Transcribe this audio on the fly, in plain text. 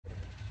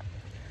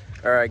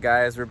All right,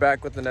 guys, we're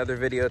back with another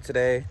video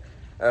today.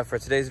 For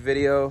today's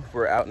video,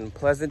 we're out in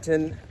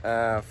Pleasanton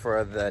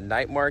for the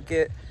night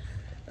market.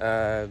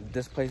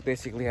 This place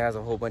basically has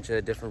a whole bunch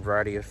of different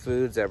variety of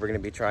foods that we're going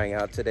to be trying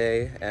out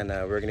today, and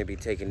we're going to be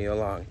taking you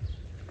along.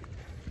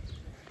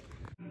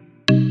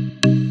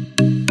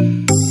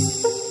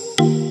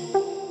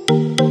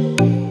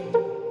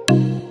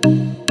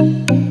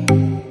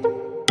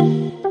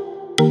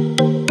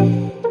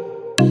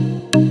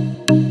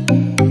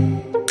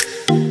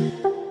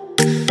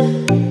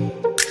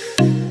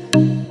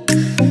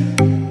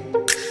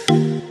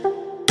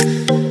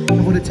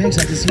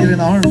 I can see it in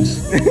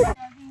arms.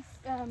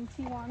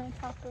 Tijuana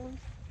tacos.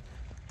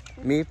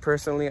 Me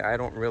personally, I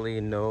don't really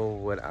know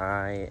what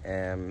I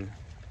am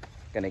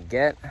gonna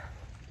get.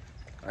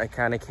 I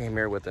kind of came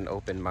here with an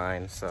open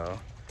mind, so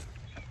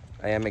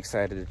I am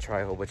excited to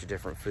try a whole bunch of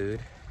different food.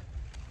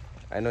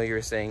 I know you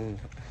were saying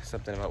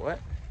something about what?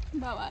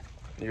 About what?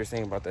 You were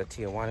saying about the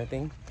Tijuana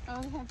thing?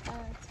 Oh, they have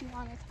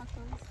Tijuana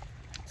tacos.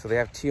 So they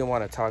have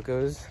Tijuana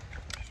tacos.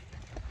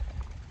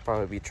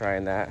 Probably be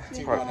trying that.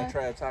 Yeah. Want to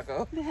try a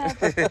taco? They have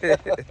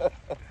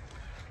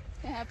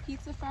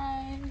pizza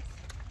fries.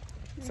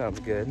 Sounds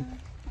good.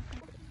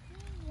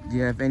 Do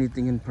you have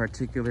anything in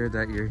particular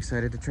that you're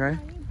excited to try?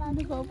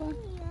 The boba.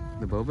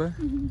 The boba?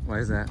 Why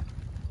is that?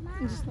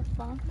 It just looks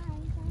fun.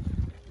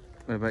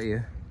 What about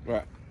you?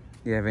 What?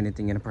 Do you have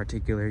anything in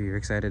particular you're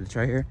excited to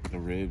try here? The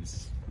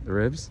ribs. The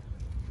ribs?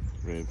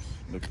 Ribs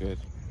look good.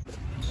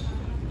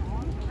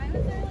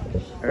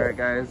 All right,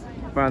 guys,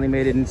 finally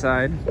made it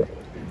inside.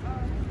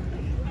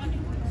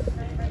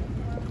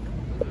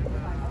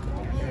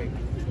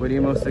 What are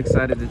you most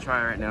excited to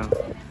try right now?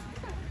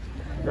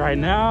 Right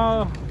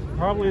now,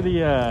 probably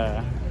the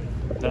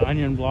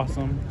onion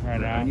blossom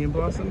right now. Onion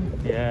blossom?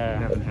 I Yeah.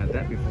 haven't had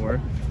that before.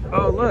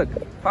 Oh, look,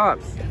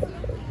 Pops.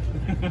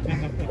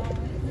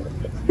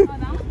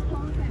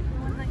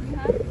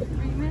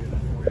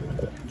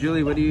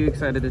 Julie, what are you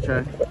excited to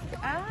try?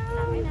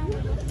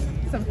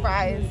 Some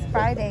fries.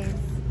 Fridays.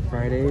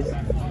 Fridays?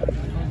 Isn't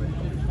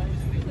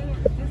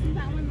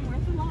that one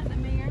worth a lot, the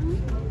mayor?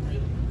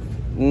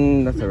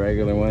 That's a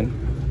regular one.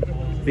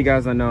 If you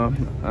guys don't know,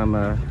 I'm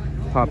a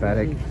pop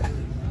addict.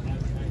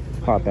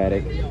 Pop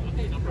addict.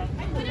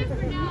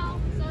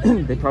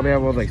 They probably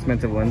have all the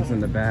expensive ones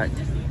in the back.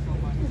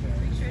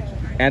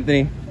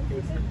 Anthony,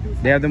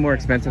 they have the more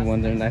expensive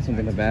ones. They're nice ones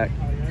in the back.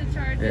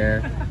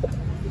 Yeah.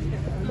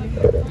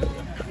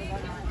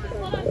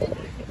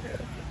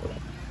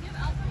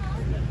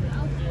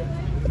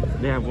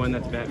 They have one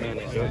that's Batman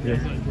and Joker.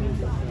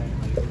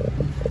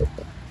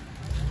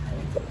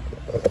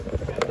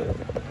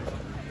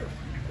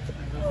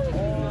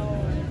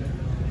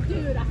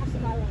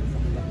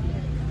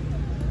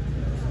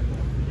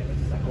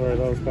 What are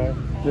those guys?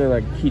 They're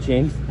like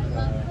keychains.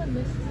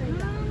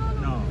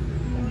 No.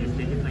 Just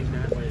take it like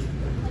that.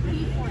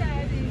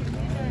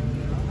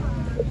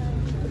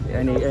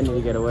 I need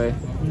to get away. Okay,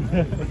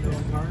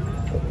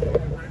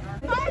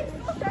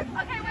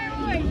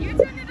 wait. Your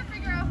turn to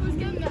figure out who's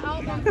getting the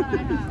album that I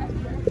have.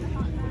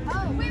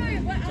 Oh, wait.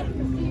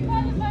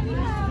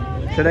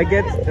 What? Should I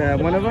get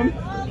one of them?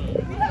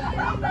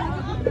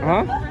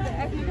 Huh?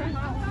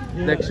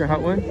 The extra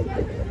hot one?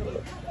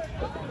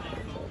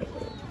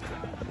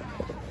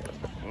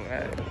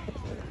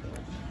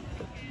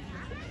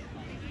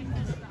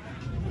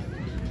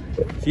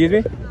 Excuse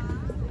me?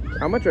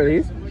 How much are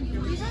these?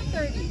 These are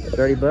 30.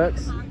 30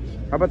 bucks?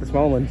 How about the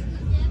small ones?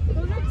 Those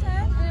are 10,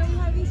 and then we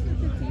have these for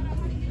 15.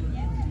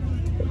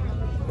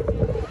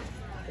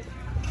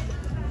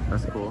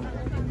 That's cool.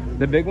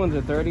 The big ones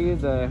are 30,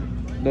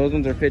 those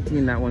ones are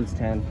 15, that one's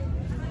 10.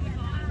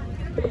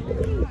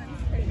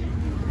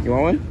 You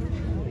want one?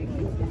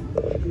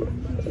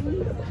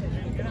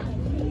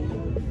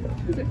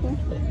 Is it cool?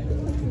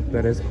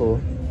 That is cool.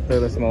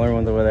 They're the smaller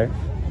ones over there.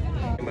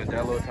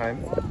 Modelo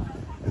time.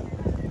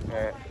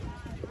 Alright.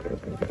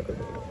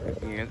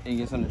 You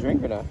get something to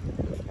drink or not?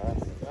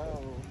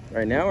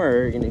 Right now, or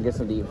are you gonna get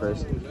something to eat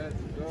first?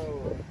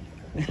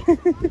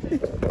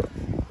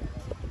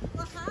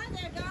 Well, hi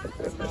there,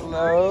 guys.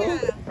 Hello.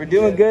 We're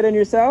doing good, and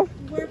yourself?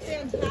 We're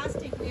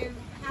fantastic. We're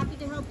happy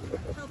to help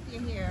you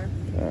here.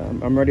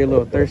 I'm already a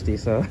little thirsty,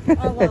 so.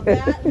 Oh, well,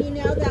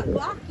 that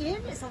walk-in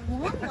is a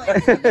long way.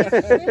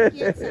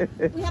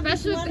 We have these Especially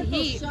with the wonderful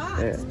heat.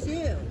 shots,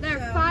 too. They're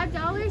So-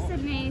 $5,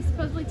 and they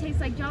supposedly taste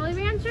like Jolly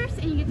Ranchers,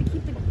 and you get to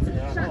keep the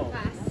shot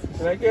glass.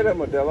 Can I get a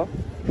Modelo?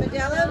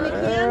 Modelo,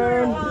 McCann,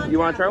 or on You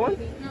want to try one?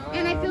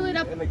 And I fill it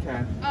up In the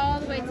can. all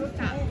the way to the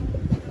top.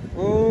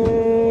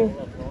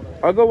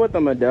 I'll go with the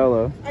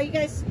Modelo. Are you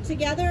guys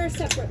together or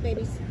separate,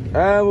 babies?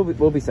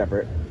 We'll be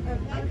separate.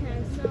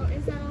 Okay, so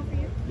is that all for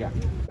you? Yeah.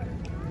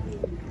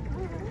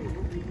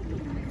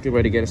 Good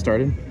way to get it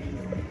started.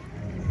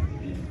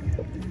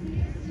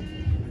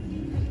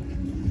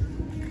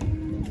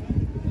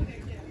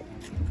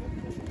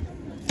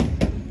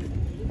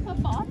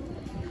 Football?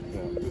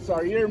 It's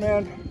our year,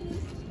 man.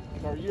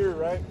 It's our year,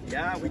 right?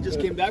 Yeah, we just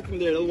came back from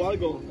there a little while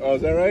ago. Oh,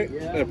 is that right?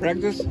 Yeah.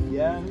 Practice?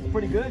 Yeah, it's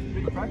pretty good.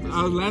 Pretty practice.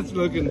 How's Lance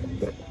looking?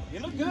 You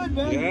look good,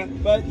 man. Yeah.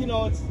 But you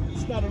know, it's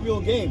not a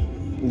real game.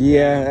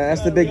 Yeah,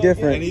 that's the big And he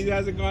difference.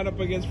 hasn't gone up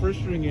against first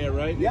string yet,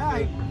 right?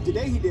 Yeah,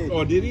 today he did.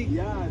 Oh, did he?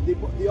 Yeah,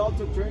 they all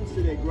took turns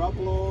today.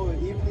 Garoppolo,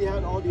 and even they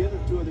had all the other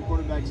two other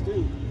quarterbacks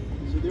too.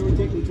 So they were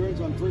taking turns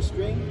on first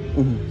string.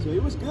 Mhm. So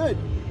it was good.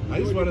 I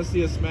just want to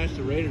see us smash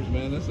the Raiders,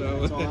 man. That's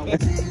all. That's all I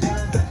want.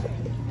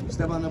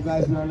 Step on up,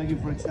 guys. We are looking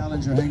for a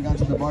challenger. Hang on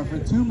to the bar for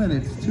 2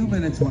 minutes. 2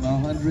 minutes win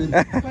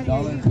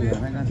 $100 bill.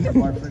 Hang on to the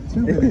bar for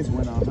 2 minutes.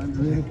 Win $100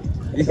 bill.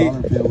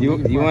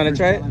 You want to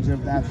try it? Challenger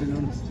of the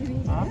afternoon.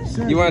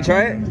 Sir, You want to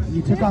try it?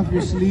 You took off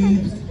your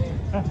sleeves.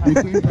 You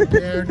came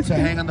prepared to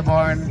hang on the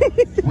bar and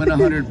win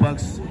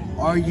 $100.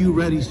 Are you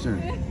ready, sir?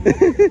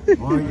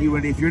 Are you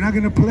ready? If you're not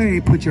gonna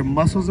play, put your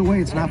muscles away.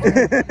 It's not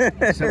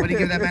fair. Somebody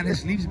give that man his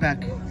sleeves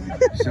back.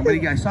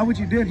 I saw what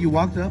you did. You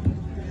walked up,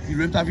 you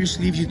ripped off your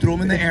sleeves, you threw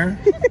them in the air,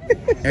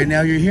 and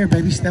now you're here,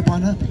 baby. Step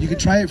on up. You can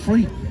try it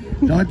free.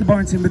 Don't let the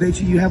bar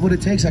intimidate you. You have what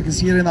it takes. I can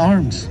see it in the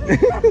arms.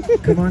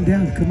 Come on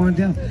down. Come on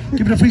down.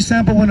 Give it a free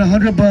sample. Win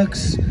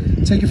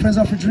 $100. Take your friends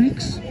out for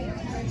drinks.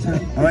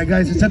 All right,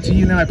 guys, it's up to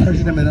you now. I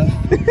pressured him enough.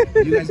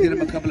 You guys get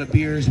him a couple of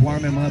beers,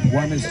 warm him up,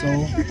 warm his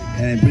soul, and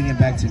then bring him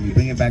back to me.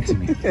 Bring him back to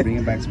me. Bring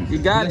him back to me. You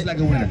got He it. looks like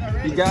a winner.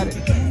 You got it.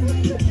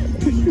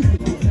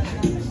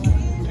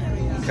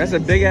 That's a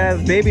big ass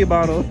baby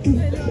bottle. All right,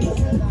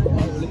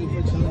 we're looking for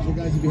a challenger,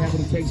 guys. If you have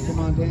what it takes, come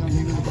on down.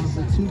 Hang on the bar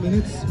for 2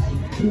 minutes.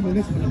 2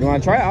 minutes. You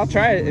want to try it? I'll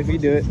try it if you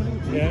do it.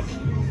 Yeah.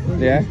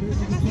 Yeah.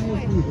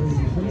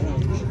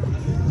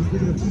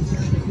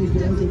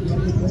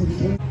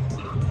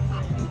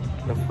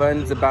 The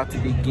fun's about to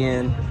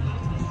begin.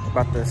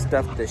 About to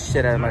stuff the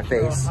shit out of my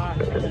face.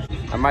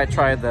 I might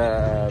try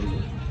the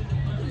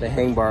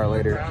hang bar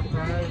later.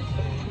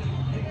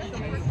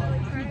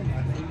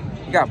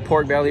 You got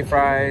pork belly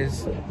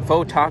fries,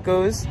 faux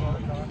tacos,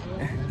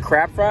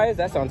 crab fries.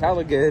 That sounds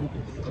hella good.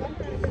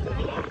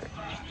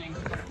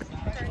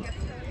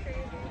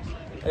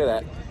 Look at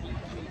that.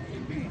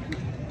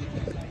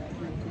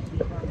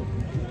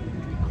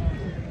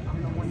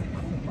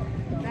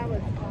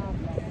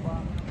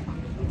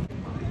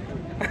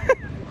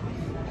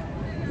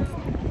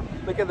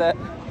 Look at that.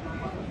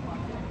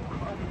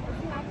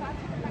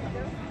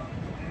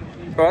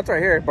 Oh, that's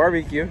right here,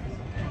 barbecue.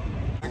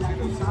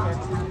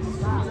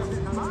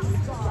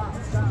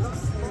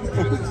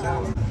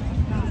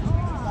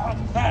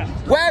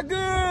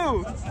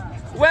 Wagyu!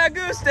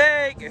 Wagyu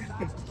steak!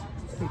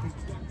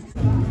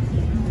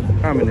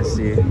 I'm gonna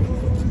see.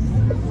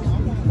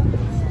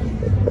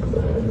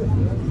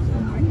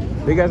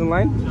 Are you guys in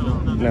line?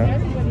 No.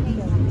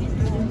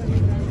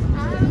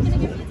 I'm gonna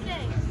give you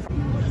today.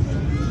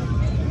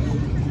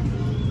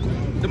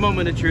 The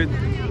moment of truth.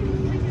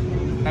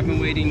 I've been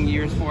waiting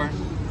years for.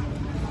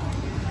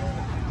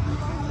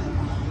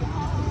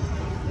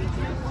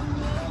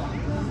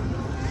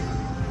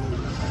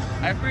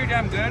 That's pretty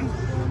damn good.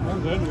 Oh,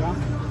 good, yeah.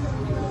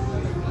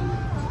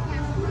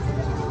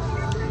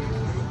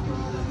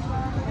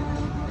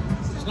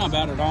 It's not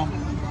bad at all.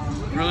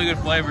 Really good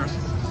flavor.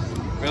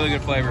 Really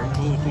good flavor.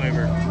 Cool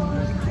flavor.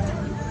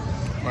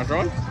 Want to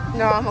throw it?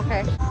 No, I'm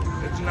okay.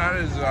 It's not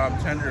as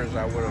tender as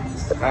I would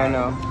have. I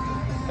know.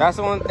 That's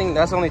the one thing,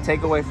 that's the only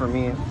takeaway for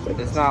me.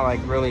 It's not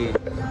like really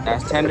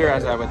as tender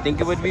as I would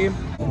think it would be.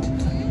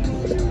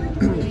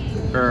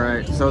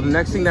 Alright, so the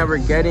next thing that we're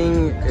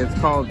getting is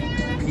called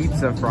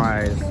pizza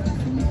fries.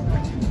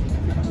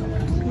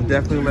 We'll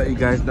definitely let you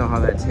guys know how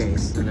that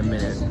tastes in a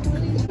minute.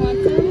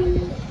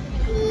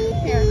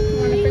 Here, you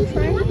want a french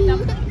fry?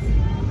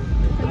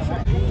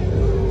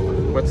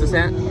 What's this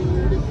at?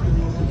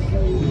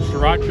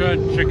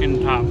 Sriracha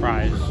chicken top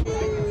fries.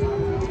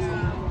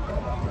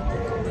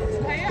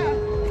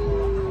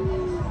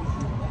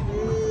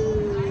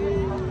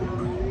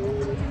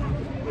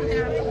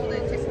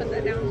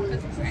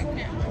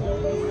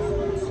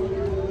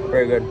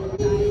 Very good.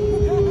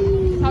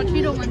 Hot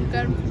Cheeto one's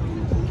good.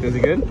 Is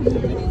it good?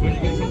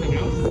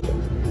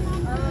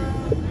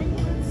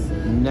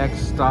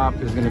 Next stop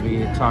is going to be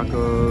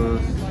Tacos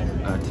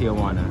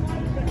Tijuana.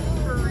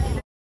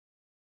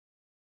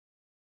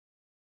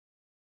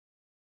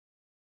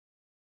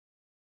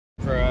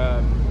 For,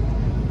 I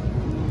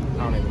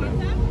don't even know.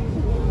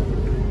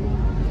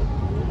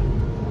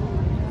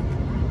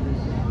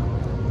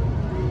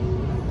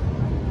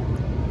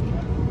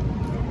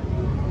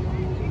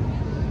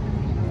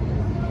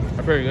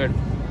 They're pretty good.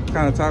 What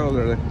kind of tacos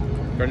are they?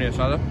 Carne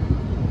asada?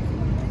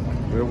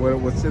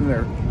 What's in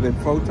there? The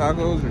faux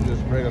tacos or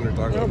just regular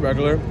They're tacos?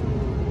 regular.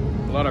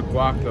 A lot of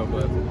guac though,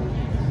 but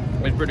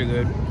it's pretty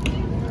good.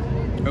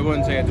 I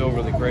wouldn't say it's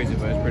overly crazy,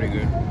 but it's pretty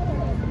good.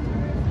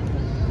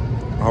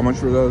 How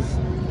much were those?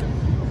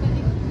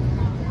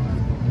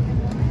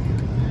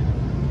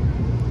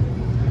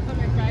 Put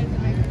my fries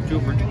in my 2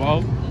 for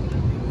 $12.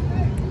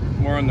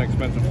 More on the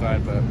expensive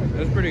side, but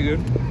it's pretty good.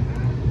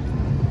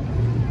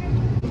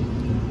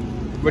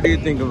 What do you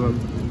think of them?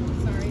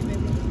 Sorry,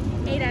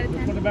 baby. 8 out of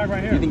 10. Put it back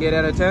right You here. think 8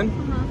 out of 10?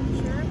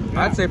 Sure.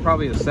 I'd say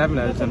probably a 7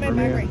 out of 10 for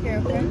me. Right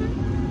here, okay?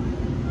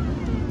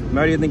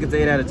 Why do you think it's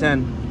 8 out of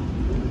 10?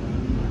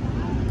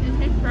 It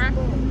tastes crack.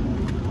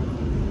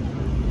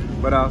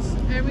 What else?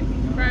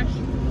 Everything's fresh.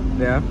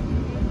 Yeah.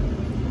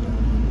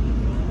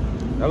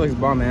 That looks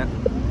bomb, man.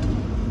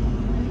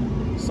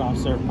 Soft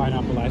serve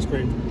pineapple ice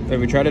cream. Have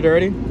we tried it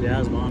already? Yeah,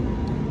 it's bomb.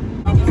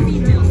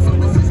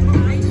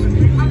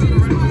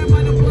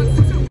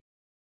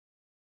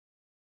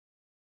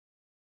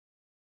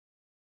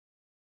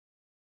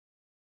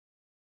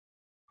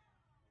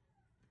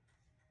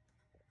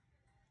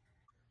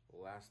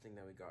 Last thing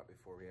that we got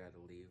before we had to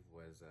leave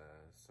was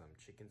some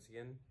chicken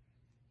skin.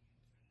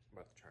 I'm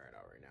about to try it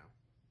out right now.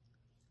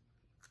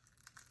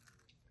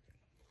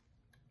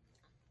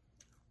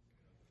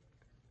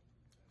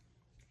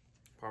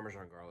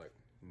 Parmesan garlic,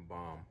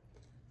 bomb.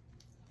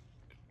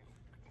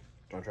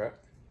 Want to try it?